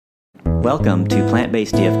Welcome to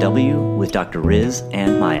Plant-Based DFW with Dr. Riz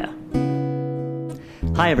and Maya.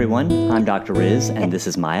 Hi everyone, I'm Dr. Riz and this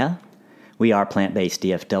is Maya. We are Plant-Based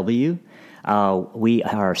DFW. We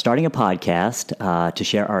are starting a podcast to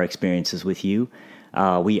share our experiences with you.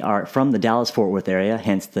 We are from the Dallas-Fort Worth area,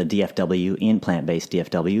 hence the DFW in Plant-Based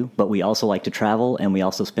DFW, but we also like to travel and we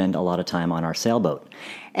also spend a lot of time on our sailboat.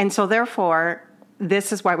 And so therefore,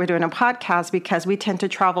 this is why we're doing a podcast, because we tend to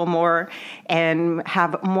travel more and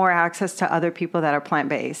have more access to other people that are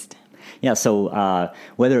plant-based. Yeah, so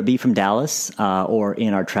whether it be from Dallas or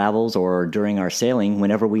in our travels or during our sailing,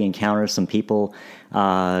 whenever we encounter some people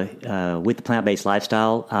with the plant-based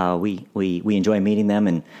lifestyle, we enjoy meeting them,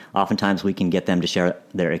 and oftentimes we can get them to share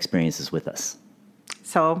their experiences with us.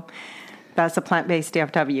 So that's the Plant-Based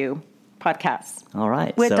DFW podcast. All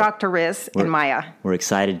right. With Dr. Riz and Maya. We're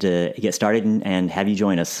excited to get started and have you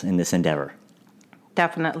join us in this endeavor.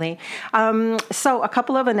 Definitely. So a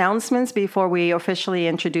couple of announcements before we officially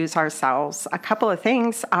introduce ourselves. A couple of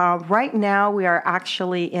things. Right now, we are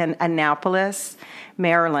actually in Annapolis,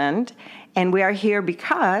 Maryland, and we are here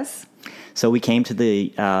because... So we came to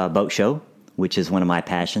the boat show, which is one of my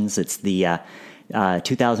passions. It's the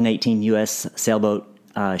 2018 U.S. Sailboat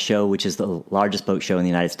show, which is the largest boat show in the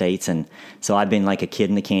United States. And so I've been like a kid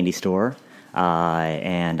in the candy store.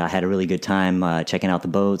 And I had a really good time checking out the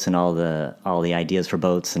boats and all the ideas for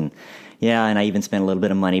boats, and I even spent a little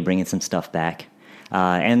bit of money bringing some stuff back.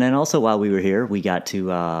 And then also while we were here, we got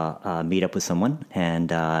to meet up with someone and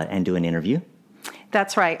do an interview.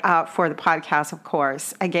 That's right, for the podcast, of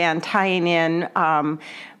course. Again, tying in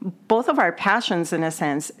both of our passions, in a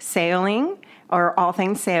sense, sailing, or all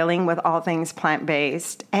things sailing with all things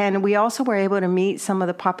plant-based. And we also were able to meet some of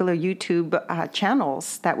the popular YouTube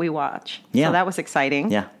channels that we watch. Yeah. So that was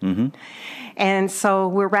exciting. Yeah. Mm-hmm. And so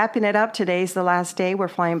we're wrapping it up. Today's the last day. We're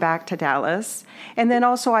flying back to Dallas. And then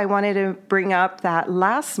also I wanted to bring up that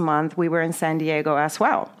last month we were in San Diego as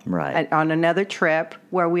well. Right. On another trip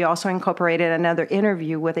where we also incorporated another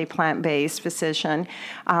interview with a plant-based physician.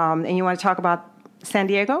 And you want to talk about San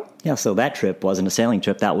Diego? Yeah, so that trip wasn't a sailing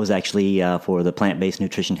trip. That was actually for the Plant-Based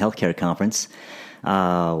Nutrition Healthcare Conference,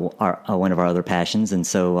 one of our other passions. And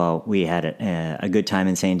so we had a good time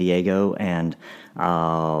in San Diego and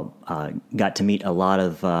got to meet a lot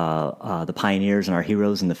of the pioneers and our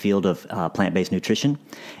heroes in the field of plant-based nutrition.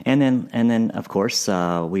 And then, of course,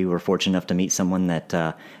 we were fortunate enough to meet someone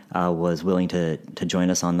that was willing to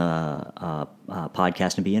join us on the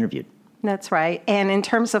podcast and be interviewed. That's right. And in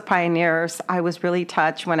terms of pioneers, I was really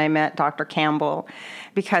touched when I met Dr. Campbell,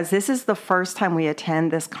 because this is the first time we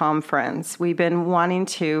attend this conference. We've been wanting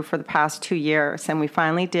to for the past 2 years, and we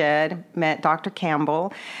finally did. Met Dr.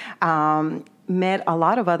 Campbell, met a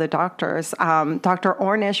lot of other doctors. Dr.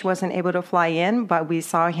 Ornish wasn't able to fly in, but we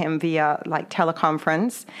saw him via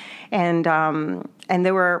teleconference. And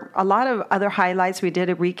there were a lot of other highlights. We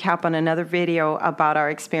did a recap on another video about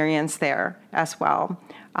our experience there as well.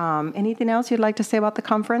 Anything else you'd like to say about the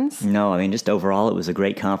conference? No, I mean, just overall, it was a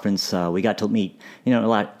great conference. We got to meet, a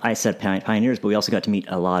lot, I said pioneers, but we also got to meet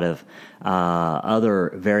a lot of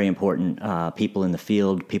other very important people in the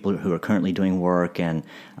field, people who are currently doing work and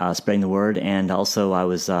spreading the word. And also, I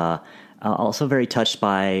was also very touched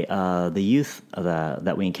by the youth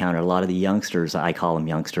that we encountered. A lot of the youngsters, I call them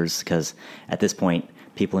youngsters, because at this point,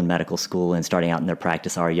 people in medical school and starting out in their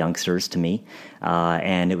practice are youngsters to me.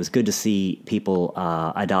 And it was good to see people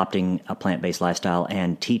adopting a plant-based lifestyle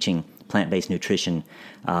and teaching plant-based nutrition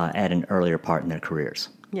at an earlier part in their careers.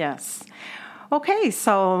 Yes. Okay,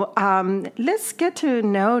 so let's get to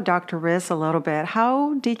know Dr. Riz a little bit.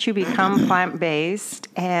 How did you become plant-based,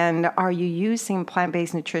 and are you using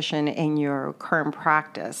plant-based nutrition in your current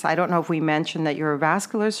practice? I don't know if we mentioned that you're a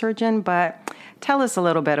vascular surgeon, but tell us a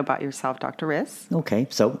little bit about yourself, Dr. Riz. Okay,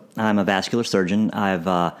 so I'm a vascular surgeon.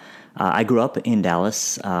 I grew up in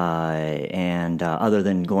Dallas, and other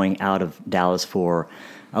than going out of Dallas for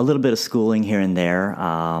a little bit of schooling here and there,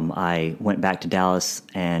 I went back to Dallas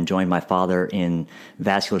and joined my father in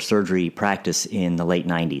vascular surgery practice in the late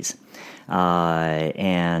 90s. I've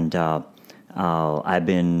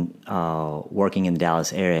been working in the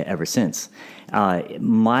Dallas area ever since.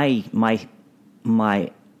 My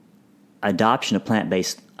adoption of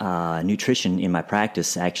plant-based nutrition in my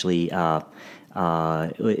practice actually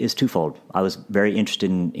is twofold. I was very interested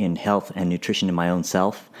in health and nutrition in my own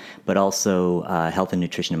self, but also health and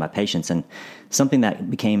nutrition in my patients. And something that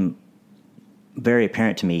became very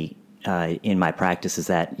apparent to me in my practice is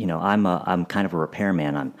that I'm kind of a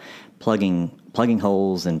repairman. I'm plugging plugging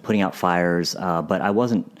holes and putting out fires, but I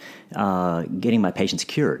wasn't getting my patients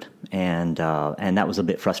cured, and that was a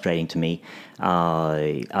bit frustrating to me.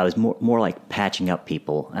 I was more like patching up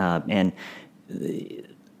people, and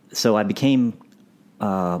so I became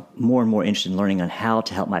more and more interested in learning on how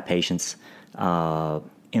to help my patients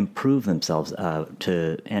improve themselves.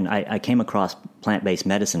 And I came across plant-based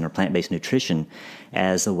medicine or plant-based nutrition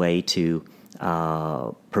as a way to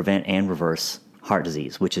prevent and reverse heart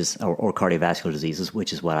disease, which is or cardiovascular diseases,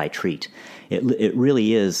 which is what I treat. It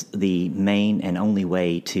really is the main and only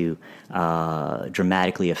way to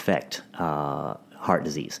dramatically affect heart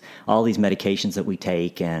disease. All these medications that we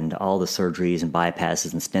take and all the surgeries and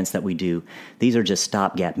bypasses and stents that we do, these are just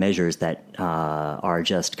stopgap measures that are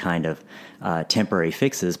just kind of temporary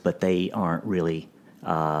fixes, but they aren't really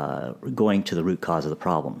going to the root cause of the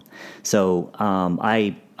problem. So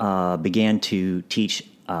I began to teach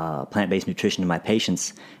plant-based nutrition to my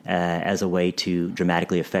patients as a way to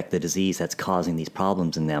dramatically affect the disease that's causing these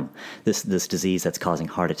problems in them. This disease that's causing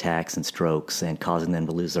heart attacks and strokes and causing them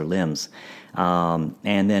to lose their limbs. And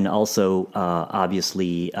then also,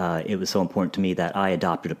 obviously, it was so important to me that I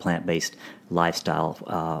adopted a plant-based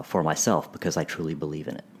lifestyle for myself because I truly believe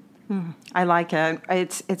in it. I like it.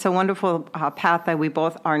 It's a wonderful path that we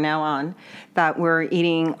both are now on, that we're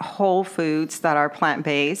eating whole foods that are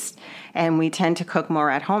plant-based, and we tend to cook more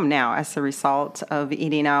at home now as a result of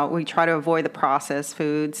eating out. We try to avoid the processed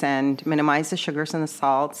foods and minimize the sugars and the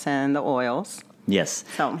salts and the oils. Yes.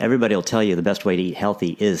 So everybody will tell you the best way to eat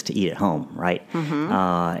healthy is to eat at home, right?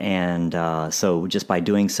 So just by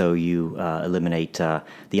doing so, you eliminate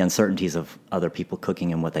the uncertainties of other people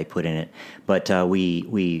cooking and what they put in it. But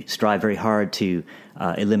we strive very hard to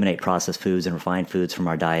eliminate processed foods and refined foods from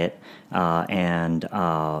our diet and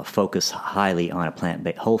focus highly on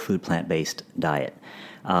a whole food plant-based diet.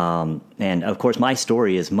 And of course, my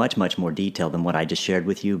story is much, much more detailed than what I just shared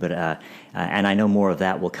with you. But and I know more of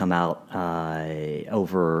that will come out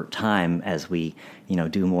over time as we,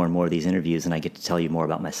 do more and more of these interviews, and I get to tell you more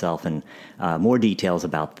about myself and more details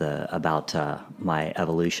about my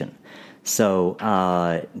evolution. So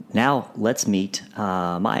now let's meet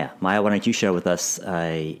Maya. Maya, why don't you share with us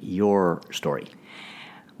your story?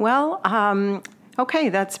 Well. Okay,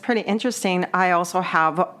 that's pretty interesting. I also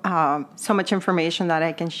have so much information that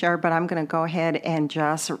I can share, but I'm going to go ahead and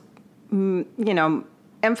just,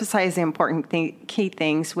 emphasize the important key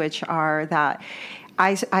things, which are that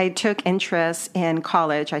I took interest in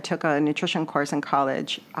college. I took a nutrition course in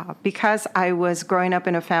college because I was growing up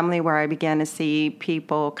in a family where I began to see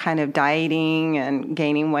people kind of dieting and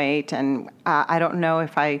gaining weight. And I don't know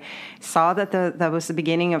if I saw that that was the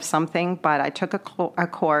beginning of something, but I took a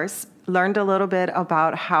course, learned a little bit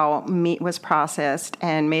about how meat was processed,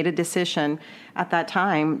 and made a decision at that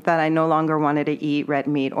time that I no longer wanted to eat red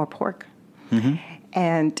meat or pork. Mm-hmm.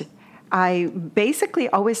 And I basically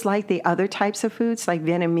always liked the other types of foods, like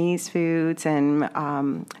Vietnamese foods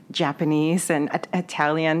and Japanese and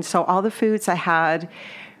Italian. So all the foods I had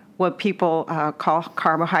what people call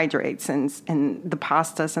carbohydrates and the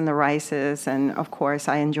pastas and the rices. And, of course,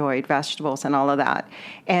 I enjoyed vegetables and all of that.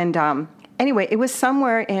 And anyway, it was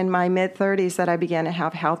somewhere in my mid-30s that I began to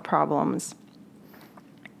have health problems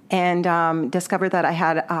and discovered that I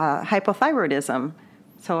had hypothyroidism.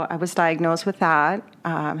 So I was diagnosed with that,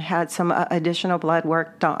 had some additional blood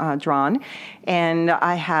work drawn, and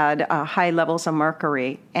I had high levels of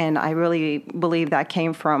mercury. And I really believe that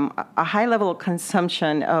came from a high level of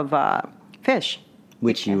consumption of fish.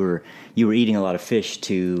 Which you were eating a lot of fish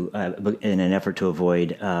in an effort to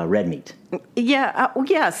avoid red meat. Yeah,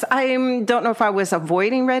 yes. I don't know if I was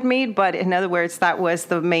avoiding red meat, but in other words, that was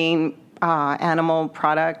the main animal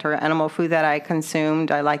product or animal food that I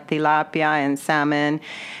consumed. I like tilapia and salmon,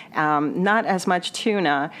 not as much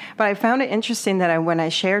tuna. But I found it interesting that when I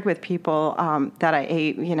shared with people that I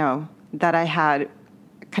ate, that I had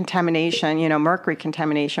contamination, mercury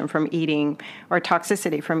contamination from eating, or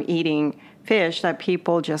toxicity from eating fish, that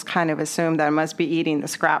people just kind of assumed that I must be eating the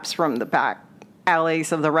scraps from the back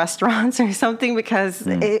alleys of the restaurants or something, because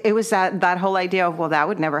it was that whole idea of, well, that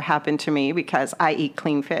would never happen to me because I eat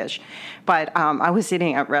clean fish. But I was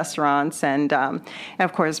eating at restaurants and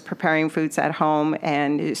of course, preparing foods at home.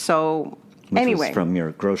 And so anyway. Was from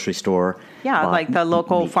your grocery store. Yeah, like the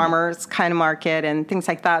local farmers kind of market and things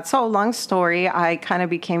like that. So long story, I kind of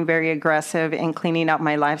became very aggressive in cleaning up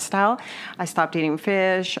my lifestyle. I stopped eating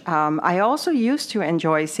fish. I also used to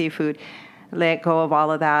enjoy seafood. let go of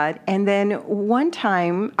all of that. And then one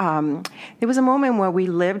time, there was a moment where we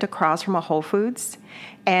lived across from a Whole Foods,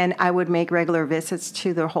 and I would make regular visits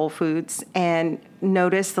to the Whole Foods and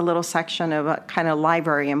notice the little section of a kind of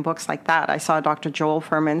library and books like that. I saw Dr. Joel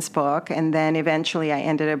Fuhrman's book, and then eventually I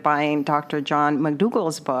ended up buying Dr. John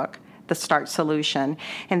McDougall's book, The Start Solution.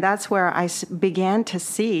 And that's where I began to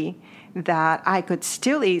see that I could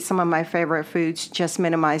still eat some of my favorite foods, just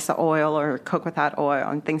minimize the oil or cook without oil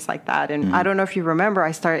and things like that. And I don't know if you remember,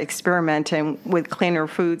 I started experimenting with cleaner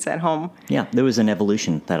foods at home. Yeah, there was an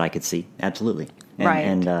evolution that I could see, absolutely. Right.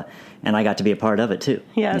 And I got to be a part of it too.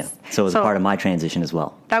 Yes. Yeah. So it was a part of my transition as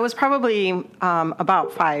well. That was probably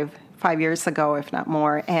about five years ago, if not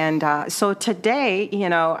more. And so today,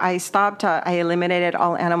 I eliminated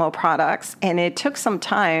all animal products, and it took some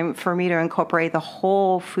time for me to incorporate the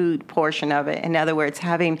whole food portion of it. In other words,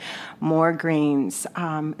 having more greens,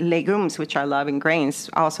 legumes, which I love, and grains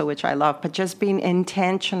also, which I love, but just being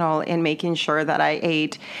intentional in making sure that I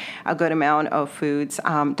ate a good amount of foods.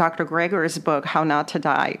 Dr. Greger's book, How Not to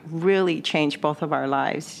Die, really changed both of our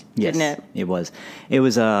lives, didn't it? It was. It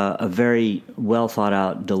was a very well thought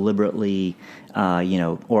out, deliberately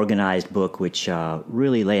organized book, which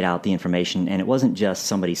really laid out the information. And it wasn't just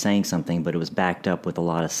somebody saying something, but it was backed up with a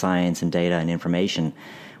lot of science and data and information,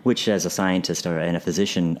 which as a scientist and a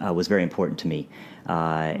physician was very important to me.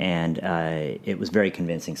 And it was very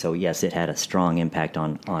convincing. So yes, it had a strong impact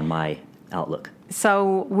on my outlook.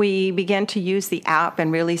 So we began to use the app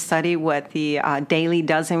and really study what the daily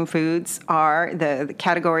dozen foods are, the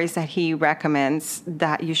categories that he recommends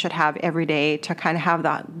that you should have every day to kind of have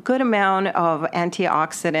that good amount of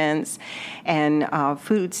antioxidants and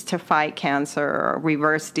foods to fight cancer or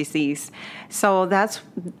reverse disease. So that's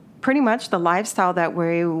pretty much the lifestyle that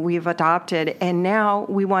we've adopted, and now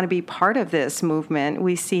we want to be part of this movement.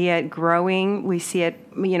 We see it growing. We see it,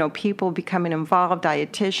 people becoming involved,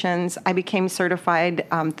 dietitians. I became certified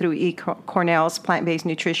through Cornell's plant-based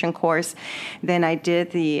nutrition course. Then I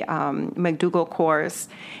did the McDougall course.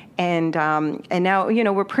 And now,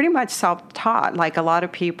 we're pretty much self-taught, like a lot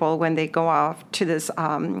of people when they go off to this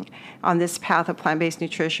on this path of plant-based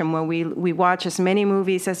nutrition. When we watch as many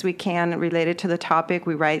movies as we can related to the topic,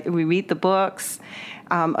 we read the books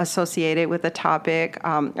associated with the topic.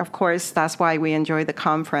 Of course, that's why we enjoyed the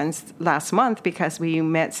conference last month, because we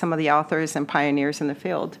met some of the authors and pioneers in the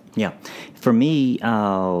field. Yeah, for me,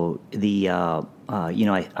 I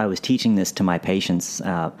was teaching this to my patients,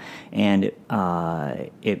 and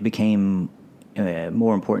it became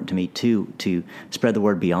more important to me to spread the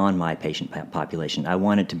word beyond my patient population. I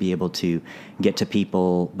wanted to be able to get to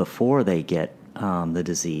people before they get the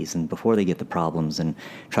disease and before they get the problems, and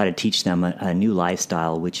try to teach them a new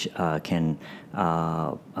lifestyle which can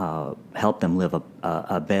help them live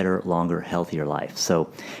a better, longer, healthier life. So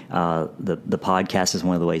the podcast is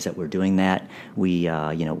one of the ways that we're doing that. We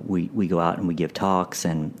go out and we give talks,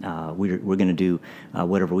 and we're going to do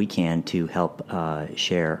whatever we can to help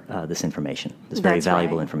share this information, this very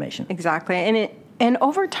valuable information. Exactly. And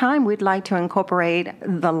over time, we'd like to incorporate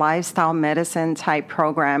the lifestyle medicine type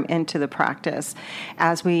program into the practice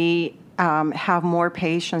as we have more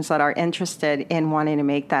patients that are interested in wanting to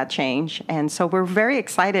make that change. And so we're very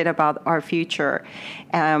excited about our future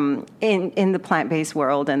in the plant-based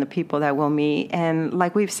world and the people that we'll meet. And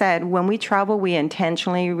like we've said, when we travel, we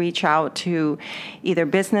intentionally reach out to either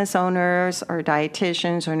business owners or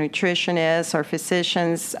dietitians or nutritionists or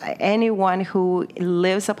physicians, anyone who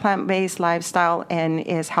lives a plant-based lifestyle and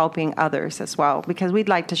is helping others as well, because we'd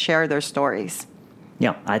like to share their stories.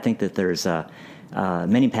 Yeah, I think that there's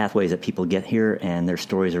many pathways that people get here, and their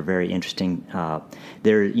stories are very interesting.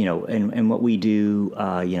 And what we do,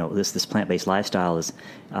 this plant-based lifestyle is,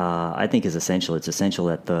 I think, is essential. It's essential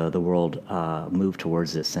that the world move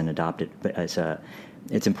towards this and adopt it. But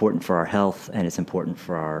it's important for our health, and it's important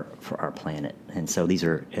for our planet. And so these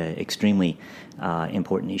are extremely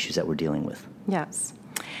important issues that we're dealing with. Yes.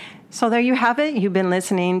 So there you have it. You've been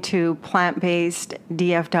listening to Plant-Based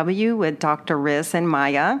DFW with Dr. Riz and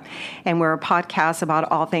Maya, and we're a podcast about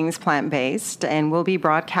all things plant-based, and we'll be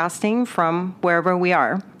broadcasting from wherever we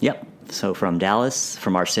are. Yep. So from Dallas,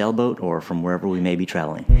 from our sailboat, or from wherever we may be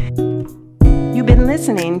traveling. You've been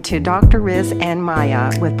listening to Dr. Riz and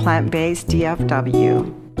Maya with Plant-Based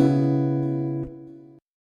DFW.